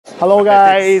Hello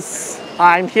guys,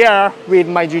 I'm here with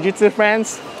my jiu-jitsu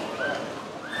friends,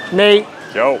 Nate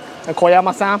Yo. and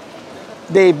Koyama-san.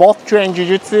 They both train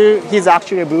jiu-jitsu. He's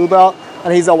actually a blue belt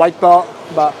and he's a white belt,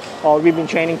 but we've been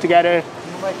training together.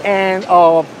 And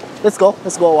let's go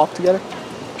walk together.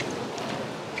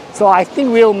 So I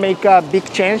think we'll make a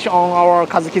big change on our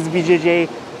Kazuki's BJJ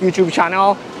YouTube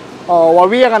channel.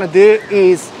 What we are gonna do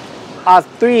is, us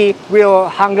three will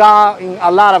hang out in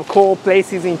a lot of cool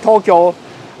places in Tokyo,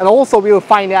 and also we'll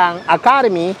find an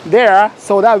academy there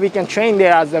so that we can train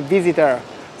there as a visitor.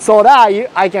 So that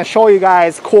I can show you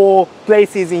guys cool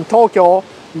places in Tokyo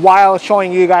while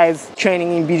showing you guys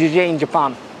training in BJJ in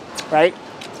Japan, right?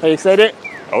 Are you excited?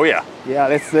 Oh yeah. Yeah,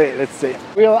 let's see.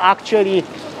 We'll actually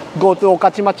go to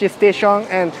Okachimachi station,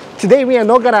 and today we are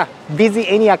not gonna visit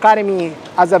any academy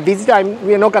as a visitor.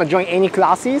 We are not gonna join any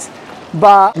classes,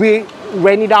 but we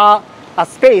rented out a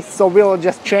space, so we'll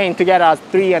just train together as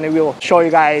three and we'll show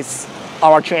you guys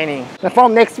our training. And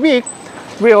from next week,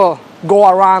 we'll go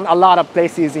around a lot of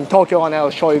places in Tokyo and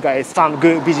I'll show you guys some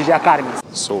good BJJ academies.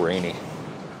 So rainy.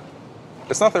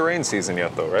 It's not the rain season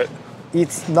yet though, right?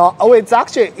 It's not,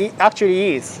 it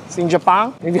actually is. So in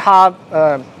Japan, we have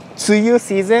Tsuyu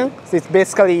season. So it's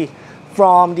basically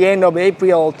from the end of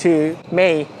April to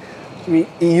May. It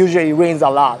usually rains a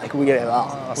lot, like we get a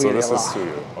lot. So this is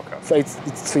Tsuyu, okay. So it's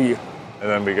Tsuyu. And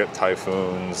then we get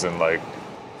typhoons in like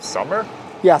summer?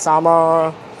 Yeah,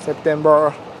 summer,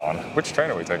 September. On which train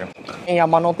are we taking?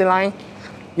 Yamanote line.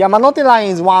 Yamanote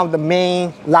line is one of the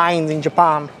main lines in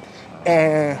Japan.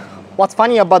 And what's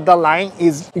funny about that line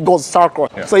is it goes circle.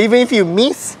 Yeah. So even if you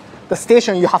miss the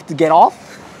station, you have to get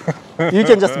off. You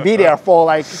can just be there for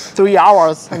like 3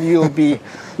 hours and you'll be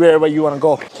wherever you want to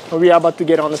go. We are about to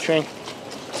get on the train.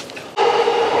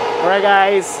 All right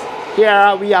guys,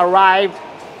 here we arrived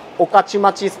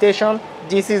Okachimachi station.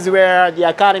 This is where the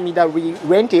academy that we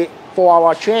rented for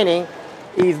our training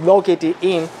is located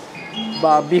in.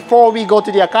 But before we go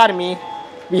to the academy,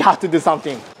 we have to do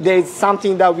something. There's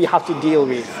something that we have to deal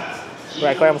with.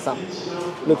 Right, Koyama-san?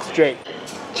 Look straight.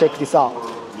 Check this out.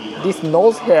 This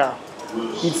nose hair.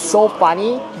 It's so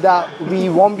funny that we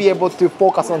won't be able to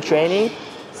focus on training,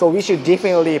 so we should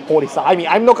definitely pull this out. I mean,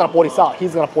 I'm not gonna pull this out,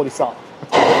 he's gonna pull this out.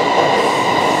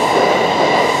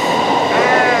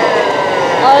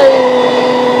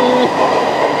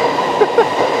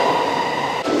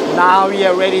 Now we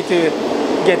are ready to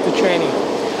get to training.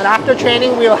 And after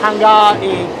training, we'll hang out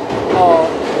in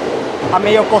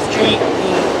Ameyoko Street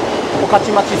in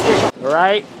Okachimachi Station.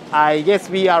 Alright, I guess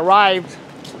we arrived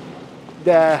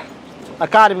the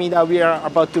academy that we are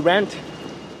about to rent.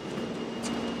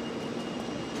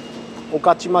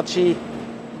 Okachimachi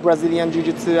Brazilian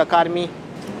Jiu-jitsu Academy.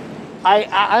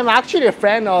 I'm actually a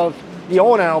friend of the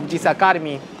owner of this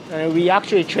academy, and we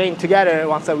actually train together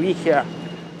once a week here.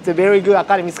 It's a very good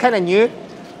academy. It's kind of new.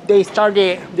 They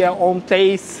started their own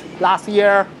place last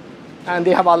year, and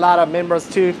they have a lot of members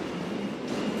too.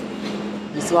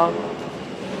 This one.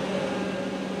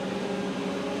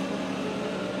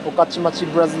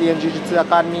 Okachimachi Brazilian Jiu-jitsu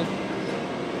Academy.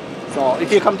 So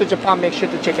if you come to Japan, make sure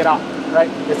to check it out.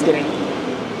 Right? Let's get in.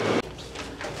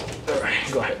 All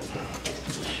right, go ahead.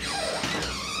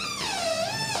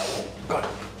 Got it.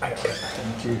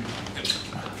 Thank you.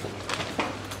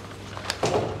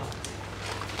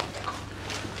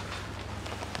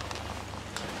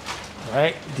 All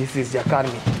right, this is the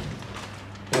academy.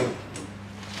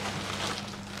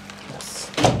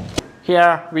 Yes.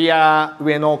 Here we are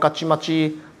Ueno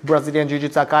Okachimachi Brazilian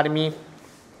Jiu-Jitsu Academy.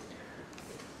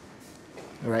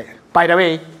 Right. By the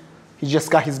way, he just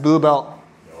got his blue belt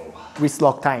with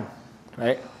lock time.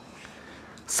 Right.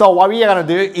 So what we are gonna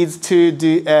do is to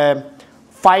do a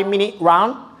 5-minute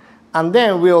round, and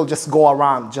then we'll just go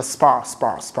around, just spar.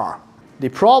 The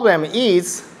problem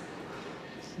is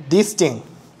this thing.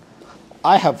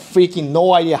 I have freaking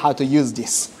no idea how to use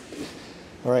this.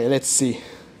 All right, let's see.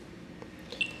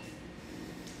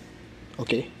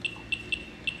 Okay,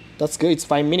 that's good. It's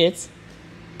 5 minutes,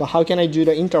 but how can I do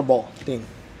the interval thing?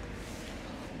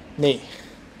 Nate.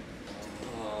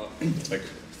 Like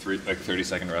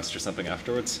 30-second rest or something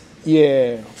afterwards?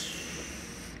 Yeah.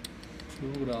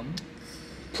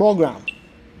 Program.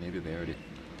 Maybe they already...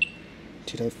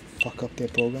 Did I fuck up their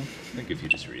program? I think if you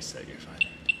just reset, you're fine.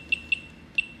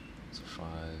 So 5...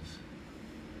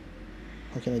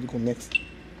 How can I go next?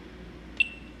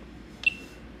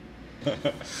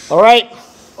 All right,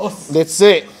 let's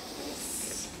see.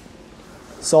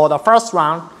 So the first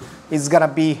round is gonna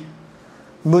be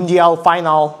Mundial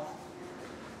final.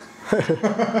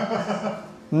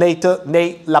 Nate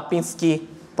Lapinski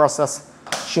versus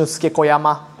Shunsuke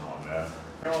Koyama. Oh man.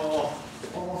 Oh,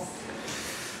 almost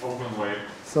open weight.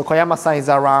 So Koyama-san is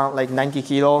around like 90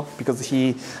 kilo because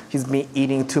he's been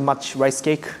eating too much rice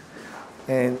cake.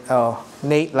 And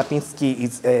Nate Lapinski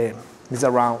is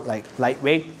around like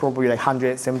lightweight, probably like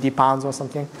 170 pounds or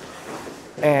something.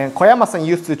 And Koyama-san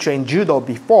used to train judo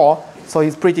before, so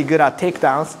he's pretty good at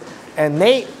takedowns. And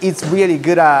Nate is really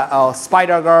good at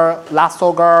spider guard,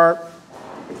 lasso guard,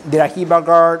 derahiba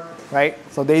guard, right?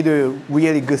 So they do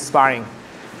really good sparring.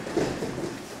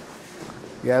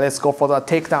 Yeah, let's go for the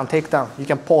takedown. You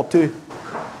can pull too.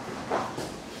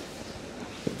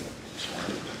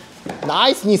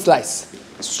 Nice knee slice.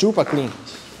 Super clean.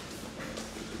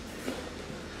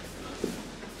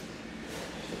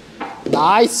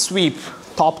 Nice sweep.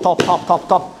 Top.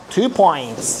 2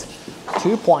 points.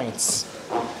 2 points.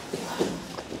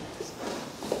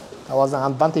 That was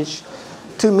an advantage.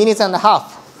 2 minutes and a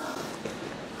half.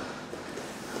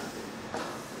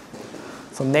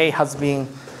 So Nate has been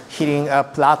hitting a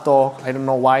plateau. I don't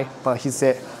know why, but he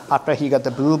said after he got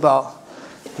the blue belt,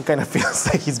 he kind of feels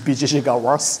like his BJJ got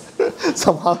worse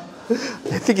somehow.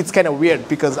 I think it's kind of weird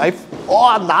because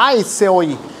oh, nice,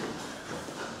 Seoi.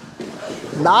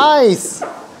 Nice.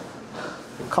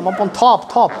 Come up on top.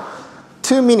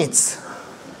 2 minutes.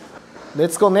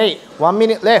 Let's go, Nate. 1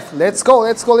 minute left. Let's go.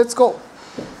 Let's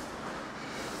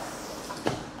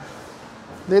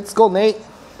go, Nate.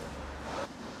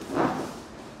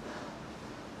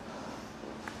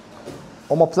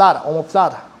 Omoplata.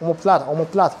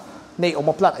 Nate,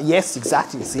 omoplata. Yes,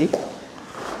 exactly, see?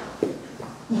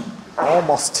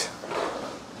 Almost.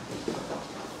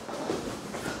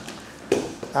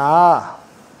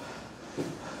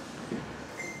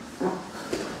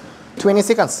 20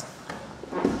 seconds.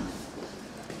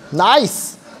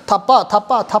 Nice. Tap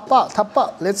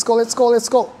out. Let's go.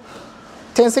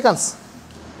 10 seconds.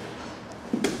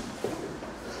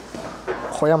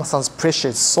 Koyama-san's pressure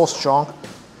is so strong.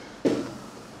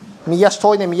 右足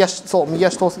遠いね、右足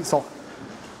遠すぎ、そう。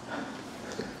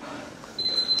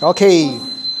Okay.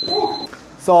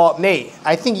 So, Nate,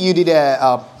 I think you did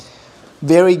a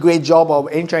very great job of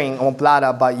entering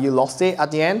omoplata, but you lost it at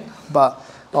the end. But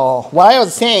what I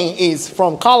was saying is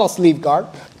from Carlos leaf guard,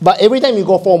 but every time you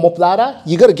go for omoplata,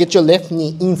 you gotta get your left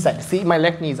knee inside. See, my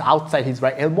left knee is outside his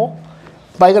right elbow,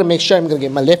 but I gotta make sure I'm gonna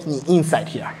get my left knee inside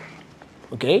here.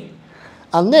 Okay?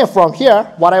 And then from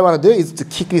here, what I wanna do is to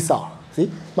kick this out. See,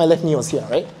 my left knee was here,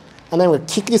 right? And then we'll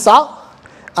kick this out,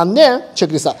 and then check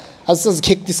this out. As soon as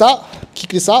kick this out,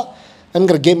 I'm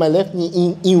gonna get my left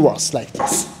knee inwards like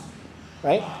this,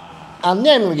 right? And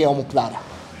then I'm gonna get omoplata,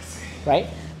 right?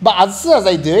 But as soon as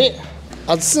I do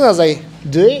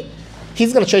it,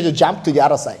 he's gonna try to jump to the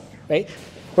other side, right?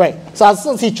 Right. So as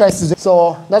soon as he tries to do,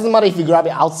 so doesn't matter if you grab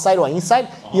it outside or inside,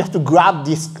 you have to grab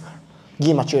this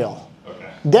gi material.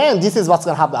 Okay. Then this is what's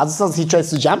gonna happen. As soon as he tries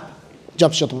to jump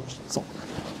shot. So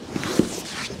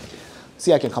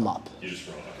see, I can come up. You just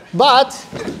roll, okay. But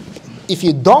if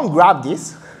you don't grab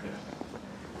this,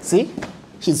 see,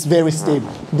 she's very stable.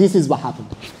 This is what happened.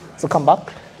 So come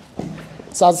back.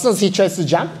 So as soon as he tries to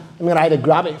jump, I'm gonna either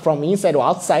grab it from inside or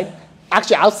outside.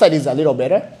 Actually, outside is a little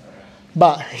better,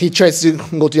 but he tries to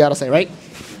go to the other side, right?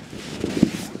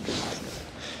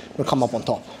 We'll come up on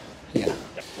top. Yeah.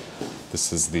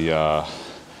 This is the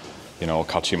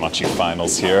Okachimachi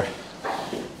finals here.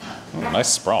 Ooh, nice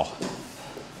sprawl.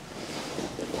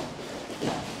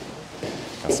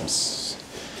 This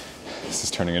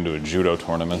is turning into a judo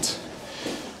tournament.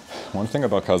 One thing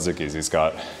about Kazuki is he's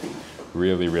got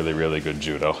really good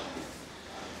judo.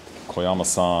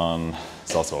 Koyama-san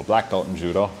is also a black belt in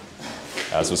judo,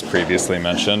 as was previously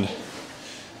mentioned.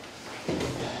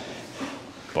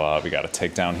 But we got a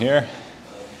takedown here.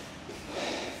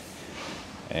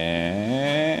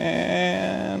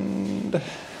 And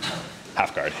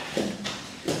half guard.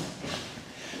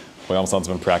 Koyama-san's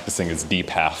been practicing his deep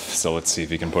half, so let's see if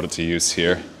he can put it to use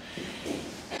here.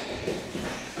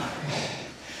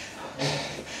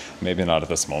 Maybe not at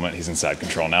this moment. He's in side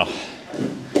control now.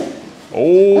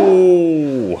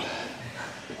 Oh!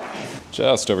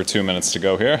 Just over 2 minutes to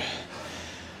go here.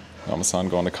 Koyama-san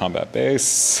going to combat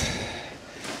base.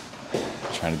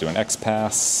 Trying to do an X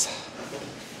pass.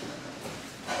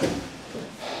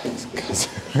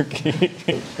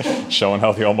 Kazuki showing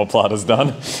how the omoplata's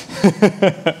done.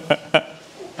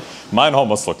 Mine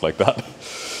almost looked like that.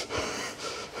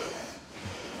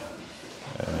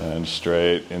 And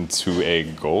straight into a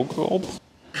gogo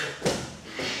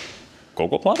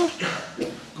plata?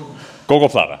 Gogo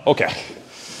plata, okay.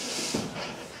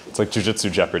 It's like jiu-jitsu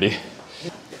Jeopardy.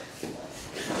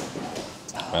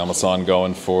 Koyama-san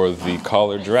going for the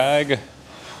collar drag.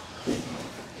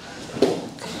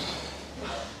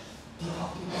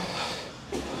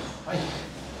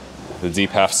 The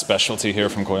deep half specialty here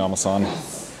from Koyama-san.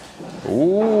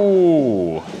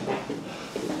 Ooh.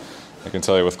 I can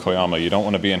tell you with Koyama, you don't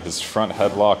want to be in his front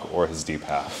headlock or his deep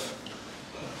half.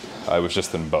 I was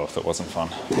just in both. It wasn't fun.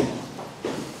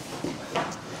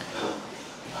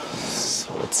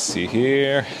 So let's see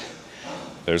here.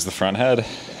 There's the front head.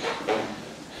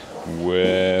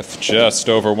 With just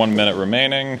over 1 minute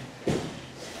remaining.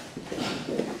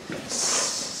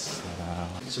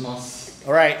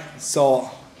 All right, so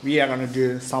we are gonna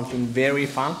do something very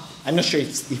fun. I'm not sure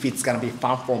if it's gonna be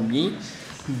fun for me,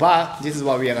 but this is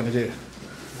what we are gonna do.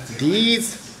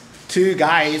 These two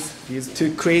guys, these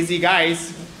two crazy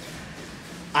guys,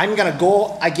 I'm gonna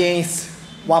go against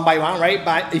one by one, right?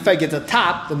 But if I get the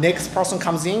top, the next person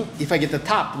comes in. If I get the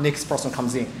top, the next person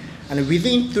comes in. And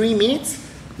within 3 minutes,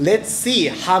 let's see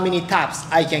how many taps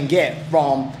I can get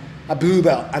from a blue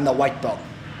belt and a white belt.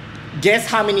 Guess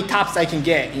how many taps I can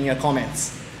get in your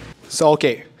comments. So,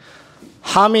 okay,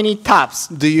 how many taps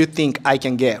do you think I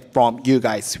can get from you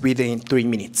guys within 3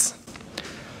 minutes?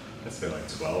 I'd say like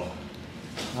 12.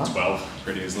 Huh? 12,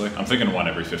 pretty easily. I'm thinking one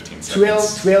every 15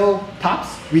 seconds. 12 taps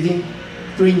within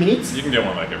 3 minutes? You can get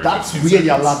one like every 15 That's seconds. really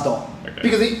a lot though. Okay.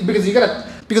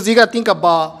 Because you gotta think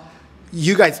about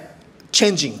you guys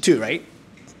changing too, right?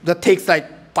 That takes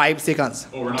like 5 seconds.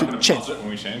 Oh, we're not to going to change. pause it when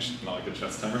we change? Not like a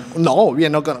chess timer? No, we are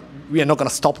not gonna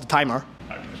stop the timer.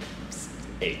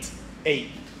 Okay. 8.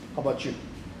 How about you?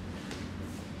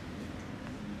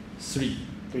 3.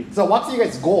 So what's your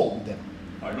guys' goal then?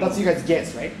 That's you guys'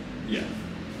 guess, right? Yeah.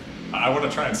 I want to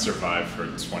try and survive for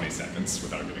 20 seconds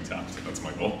without getting tapped. That's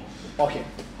my goal. Okay.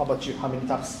 How about you? How many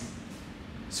taps?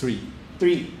 3.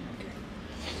 3.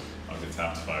 I'll get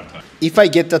tapped 5 times. If I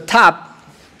get the tap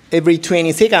every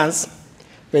 20 seconds,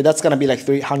 right, that's gonna be like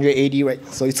 380, right?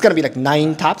 So it's gonna be like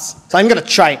 9 taps. So I'm gonna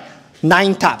try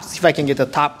 9 taps. If I can get the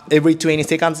tap every 20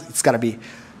 seconds, it's gonna be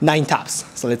 9 taps.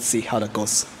 So let's see how that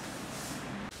goes.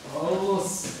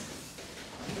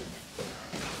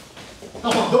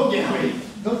 Oh, don't get away.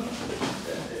 Don't.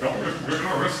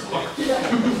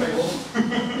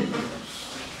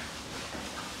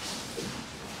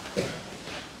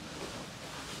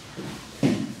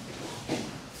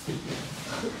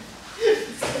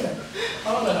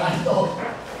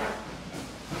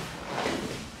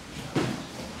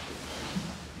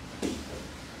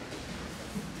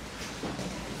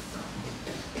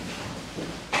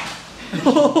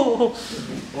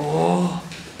 Oh.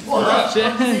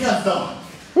 Shit.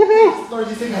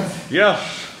 30 seconds. Yeah.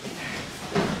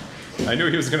 I knew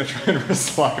he was going to try and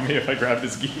wrist lock me if I grabbed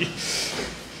his gi.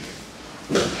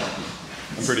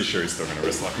 I'm pretty sure he's still going to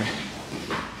wrist lock me.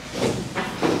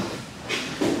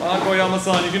 Come on,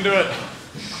 Koyama-san, you can do it.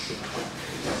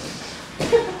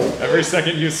 Every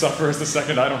second you suffer is the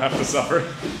second I don't have to suffer.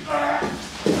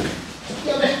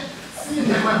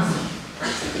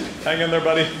 Hang in there,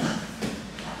 buddy.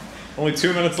 Only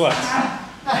 2 minutes left.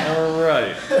 All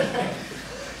right.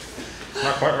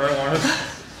 Not quite where I wanted.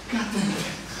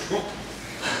 Cool.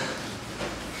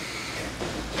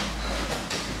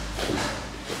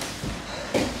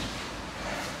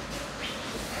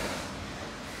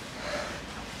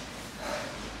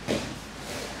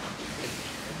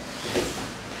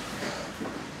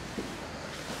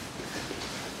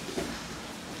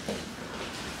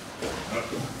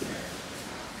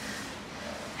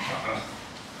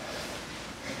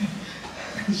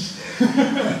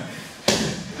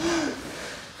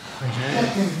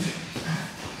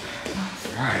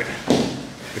 Alright.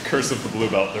 The curse of the blue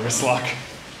belt, the wrist lock.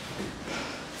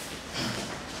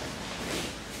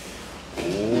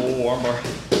 Oh, armbar.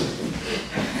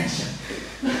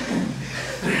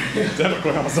 Damn it,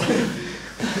 Koyama-san.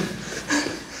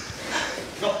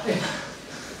 Go. Yes.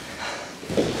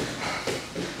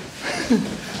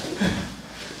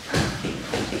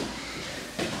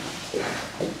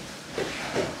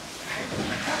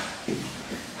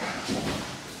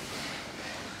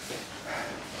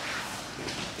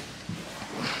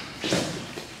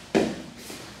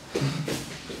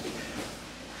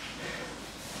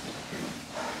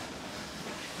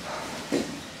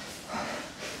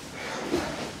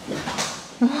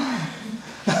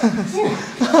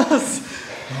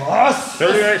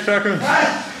 38 seconds.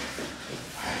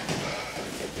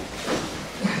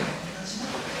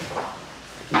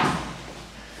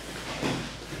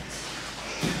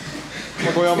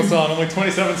 Koyama-san, only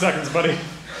 27 seconds, buddy.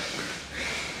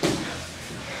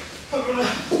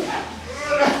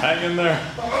 Hang in there.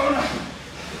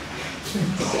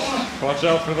 Watch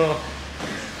out for the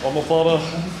omoplata,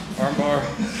 armbar,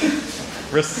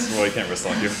 wrists. Well, you can't wrist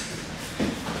lock you.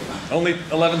 Only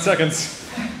 11 seconds.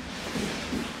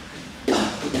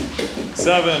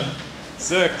 7,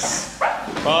 6,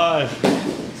 5,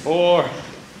 4,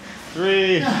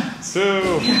 3, 2, 1.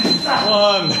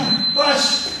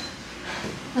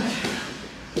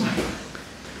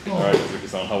 Alright,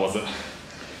 Kazuki-san, how was it?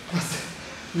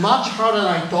 Much harder than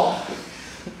I thought,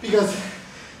 because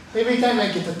every time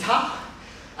I get the top,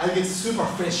 I get super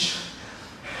fresh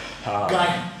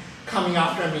guy coming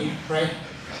after me, right?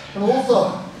 And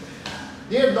also,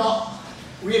 they're not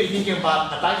really thinking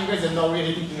about attack. You guys are not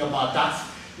really thinking about that.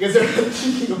 You guys are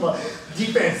thinking about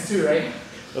defense too, right?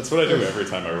 That's what I do every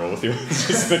time I roll with you.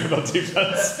 Just think about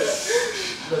defense.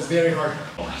 That's very hard.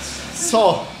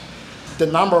 So, the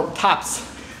number of taps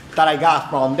that I got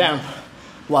from them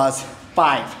was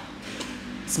 5.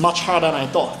 It's much harder than I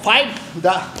thought. 5,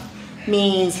 that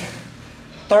means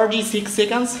 36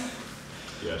 seconds.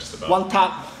 Yeah, just about. One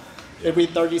tap every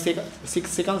 36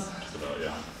 seconds. Just about,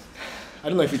 yeah. I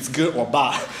don't know if it's good or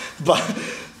bad, but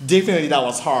definitely that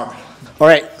was hard. All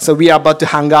right, so we are about to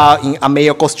hang out in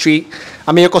Ameyoko Street.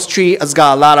 Ameyoko Street has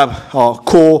got a lot of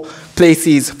cool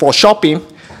places for shopping.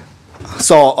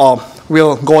 So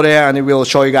we'll go there and we'll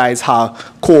show you guys how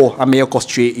cool Ameyoko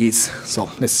Street is.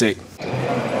 So let's see.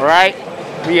 All right,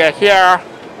 we are here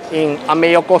in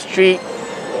Ameyoko Street.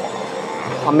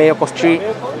 Ameyoko Street.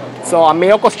 So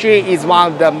Ameyoko Street is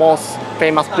one of the most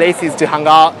famous places to hang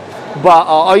out.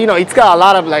 But you know, it's got a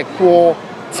lot of like cool,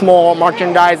 small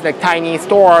merchandise, like tiny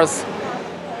stores,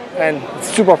 and it's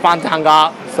super fun to hang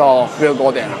out. So we'll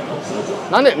go there.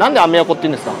 なんでAmeyokoって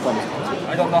言うんですか?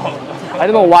 I don't know. I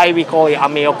don't know why we call it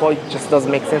Ameyoko. It just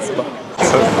doesn't make sense. But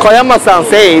Koyama-san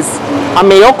says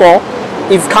Ameyoko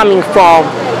is coming from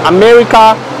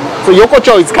America. So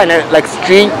Yokocho is kind of like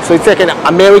street. So it's like an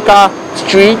America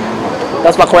street.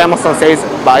 That's what Koyama-san says.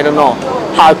 But I don't know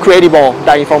how credible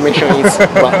that information is.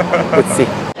 But let's see.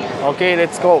 Okay,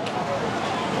 let's go.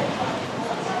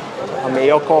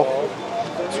 Ameyoko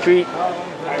Street.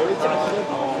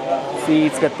 See,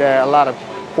 it's got a lot of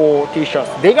cool t-shirts.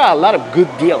 They got a lot of good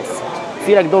deals.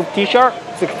 See, like those t-shirts,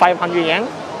 it's like 500 yen.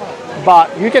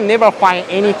 But you can never find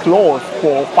any clothes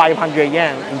for 500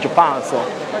 yen in Japan. So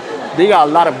they got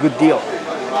a lot of good deals.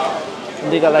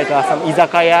 They got like some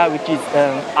izakaya, which is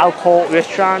an alcohol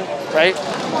restaurant, right?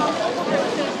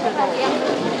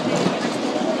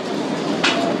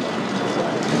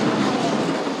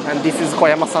 And this is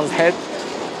Koyama-san's head.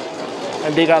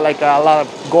 And they got like a lot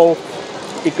of golf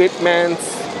equipment,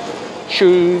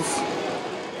 shoes.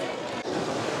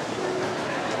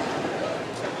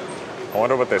 I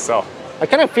wonder what they sell. I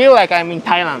kind of feel like I'm in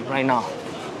Thailand right now.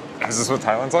 Is this what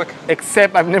Thailand's like?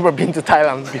 Except I've never been to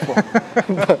Thailand before.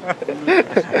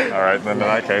 All right, then in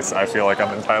that case, I feel like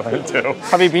I'm in Thailand too.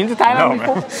 Have you been to Thailand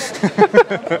before?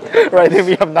 Right, then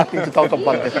we have nothing to talk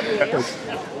about it.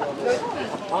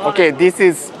 Okay, this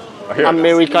is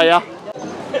America.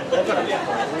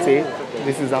 See,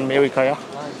 this is America.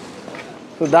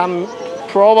 So that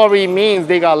probably means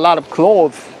they got a lot of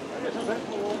clothes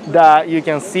that you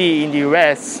can see in the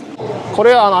US. こ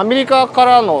れはアメリカか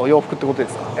らの洋服ってことで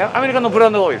すか? アメリカのブラ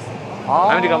ンドが多いです。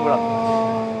アメリカンブランド。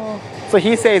So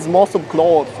he says most of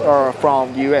clothes are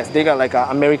from the US. They got like an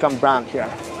American brand here.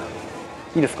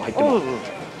 いいですか? 入っても。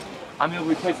アメリ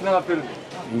カいっぱい繋がってるんで。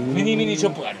ミニショ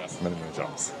ップがあります。Many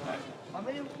jobs. ア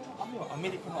メ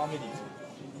リカのアメリカ。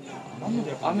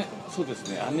そうです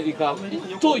ね、アメリカ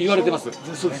と言われてます。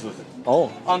そうです。Oh.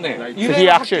 由来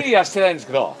ははっきりはしてないんです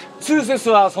けど、通説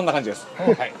はそんな感じです。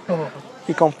はい。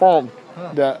He confirmed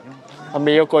that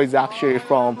Ameyoko is actually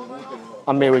from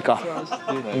America,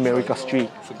 America Street.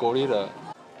 It's a gorilla.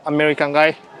 American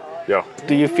guy, Yeah.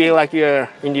 do you feel like you're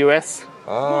in the US?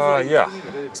 Yeah.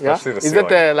 Especially the Is ceiling.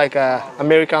 that like a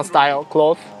American style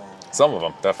clothes? Some of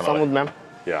them, definitely. Some of them.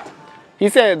 Yeah. He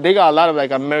said they got a lot of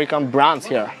like American brands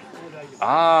here.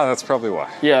 That's probably why.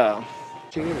 Yeah.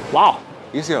 Wow.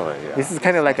 Easy LA, yeah. This is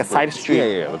kind of like a side street.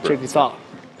 Yeah. Check this out.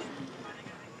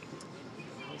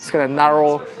 It's kind of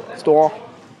narrow store.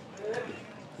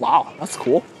 Wow, that's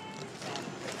cool.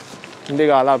 And they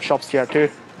got a lot of shops here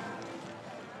too.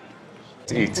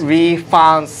 To eat. We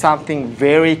found something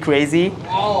very crazy.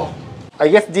 Oh. I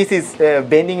guess this is a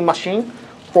vending machine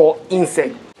for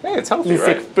insect. Hey, it's healthy,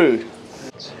 Insect right? food.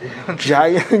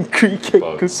 Giant cricket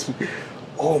cookie.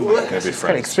 Oh my god, Maybe it's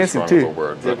kind of French is expensive wrong too.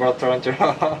 with the word, but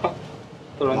tarantula.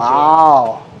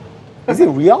 Wow. Is it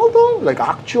real though? Like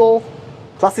actual?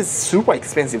 Plus it's super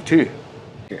expensive too.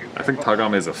 I think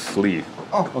tagame is a flea.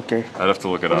 Oh, okay. I'd have to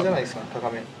look it up.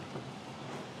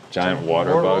 Giant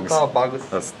water bugs.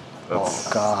 That's Oh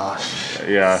gosh.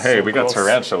 yeah. Hey, So we got gross.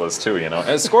 tarantulas too, you know,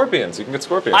 and scorpions. You can get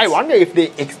scorpions. I wonder if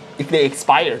they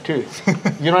expire too.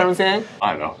 You know what I'm saying?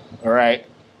 I know. All right.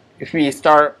 If we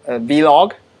start a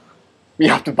vlog, we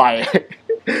have to buy it,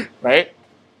 right?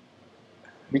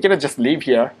 We cannot just live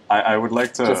here, I would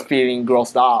like to just feeling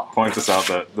grossed out. point this out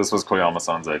that this was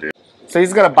Koyama-san's idea. So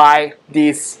he's gonna buy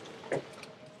this.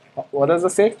 What does it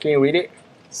say? Can you read it?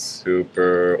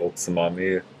 Super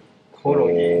Otsumami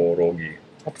Korogi.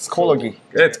 It's kologi.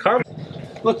 It's karma.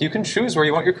 Look, you can choose where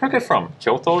you want your cricket from.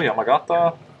 Kyoto,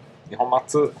 Yamagata,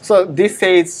 Nihonmatsu. So this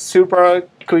says super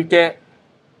cricket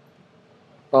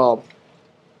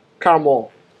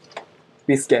caramel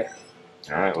biscuit.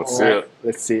 Alright, let's see it.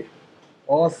 Let's see.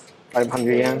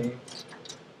 500 yen.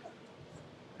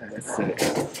 Let's see.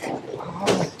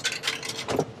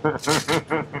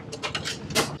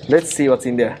 Let's see what's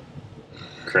in there.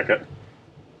 Cricket.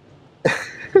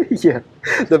 Yeah,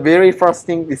 the very first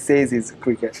thing it says is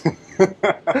cricket.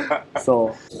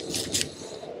 So,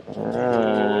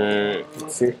 Alright.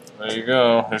 let's see. There you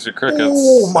go. There's your crickets.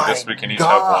 Oh my I guess we can each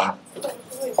God. have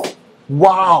one.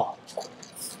 Wow!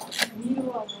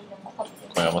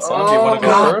 Koyama-san, do you want to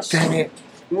go God first? damn it.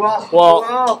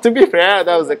 Well, to be fair,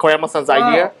 that was Koyama-san's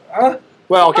idea.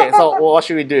 Well, okay, so what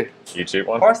should we do? Each eat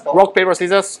one? Rock, paper,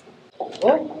 scissors?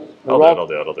 I'll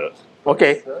do it.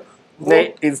 Okay.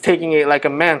 Nate is taking it like a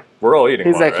man. We're all eating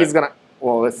He's one, like, right? he's gonna.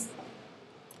 Well, let's.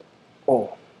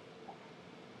 Oh.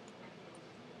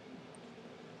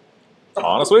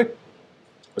 Honestly,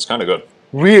 it's kind of good.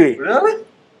 Really? Really?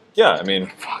 Yeah, I mean,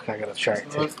 Fuck, I gotta try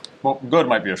it too. well, good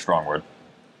might be a strong word.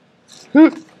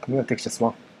 I'm gonna take just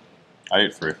one. I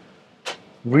ate 3.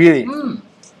 Really?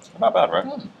 Not bad, right?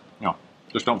 No,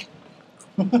 just don't.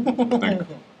 Think.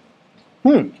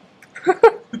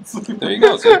 There you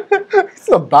go, see? It's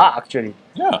not bad, actually.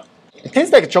 Yeah. It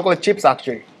tastes like chocolate chips,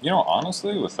 actually. You know,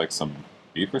 honestly, with like some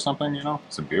beef or something, you know,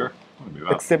 some beer, wouldn't be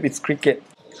bad. Except it's cricket.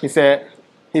 He said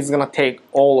he's gonna take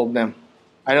all of them.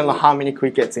 I don't know how many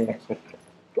crickets in it.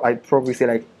 I'd probably say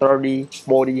like 30,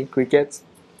 40 crickets.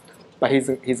 But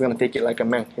he's gonna take it like a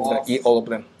man. He's gonna eat all of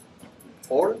them.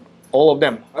 All of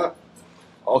them.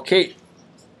 Okay.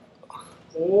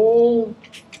 Oh.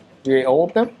 You ate all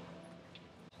of them?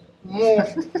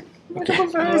 Look at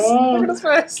his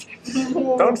face.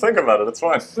 Don't think about it, it's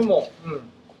fine.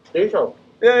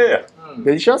 Yeah.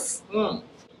 Delicious?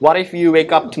 What if you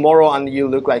wake up tomorrow and you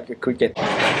look like a cricket?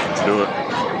 Let's do it.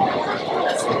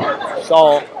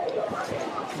 So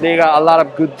they got a lot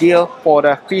of good deal for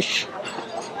the fish.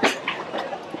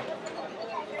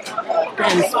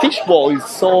 And this fish ball is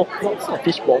so, it's not a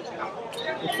fish ball.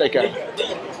 It's like a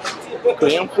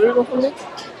Korean food or something.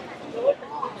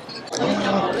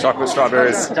 Chocolate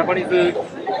strawberries. Japanese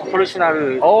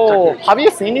traditional. Oh, have you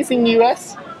seen this in the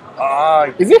US?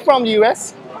 Is it from the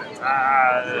US?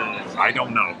 I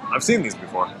don't know. I've seen these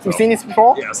before. You've seen this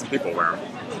before? Yeah, some people wear them.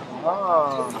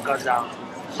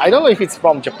 I don't know if it's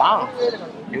from Japan.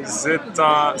 Is it,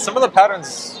 some of the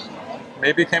patterns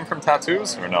maybe came from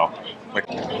tattoos or no? Like,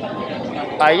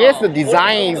 I guess the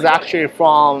design is actually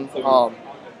from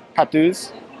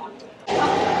tattoos.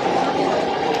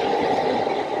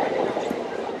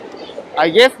 I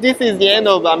guess this is the end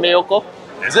of Ameyoko,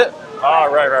 is it? Ah,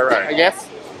 right. I guess.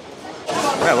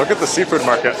 Man, look at the seafood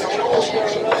market.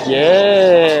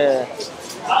 Yeah.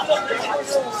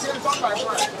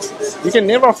 You can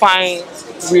never find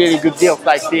really good deals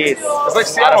like this. It's like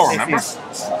Seattle, remember?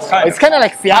 It's kind of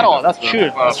like Seattle, that's true.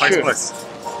 That's true.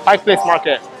 Pike Place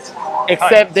Market.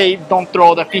 Except they don't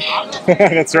throw the fish.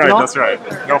 That's right, No? that's right.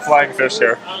 No flying fish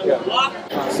here.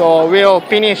 So we'll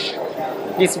finish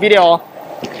this video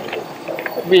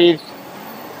with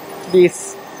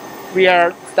this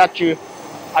weird statue.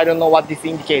 I don't know what this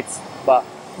indicates, but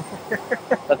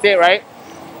that's it, right?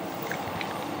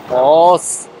 Oh,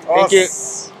 thank you.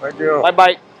 Thank you. Bye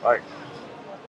bye. Bye.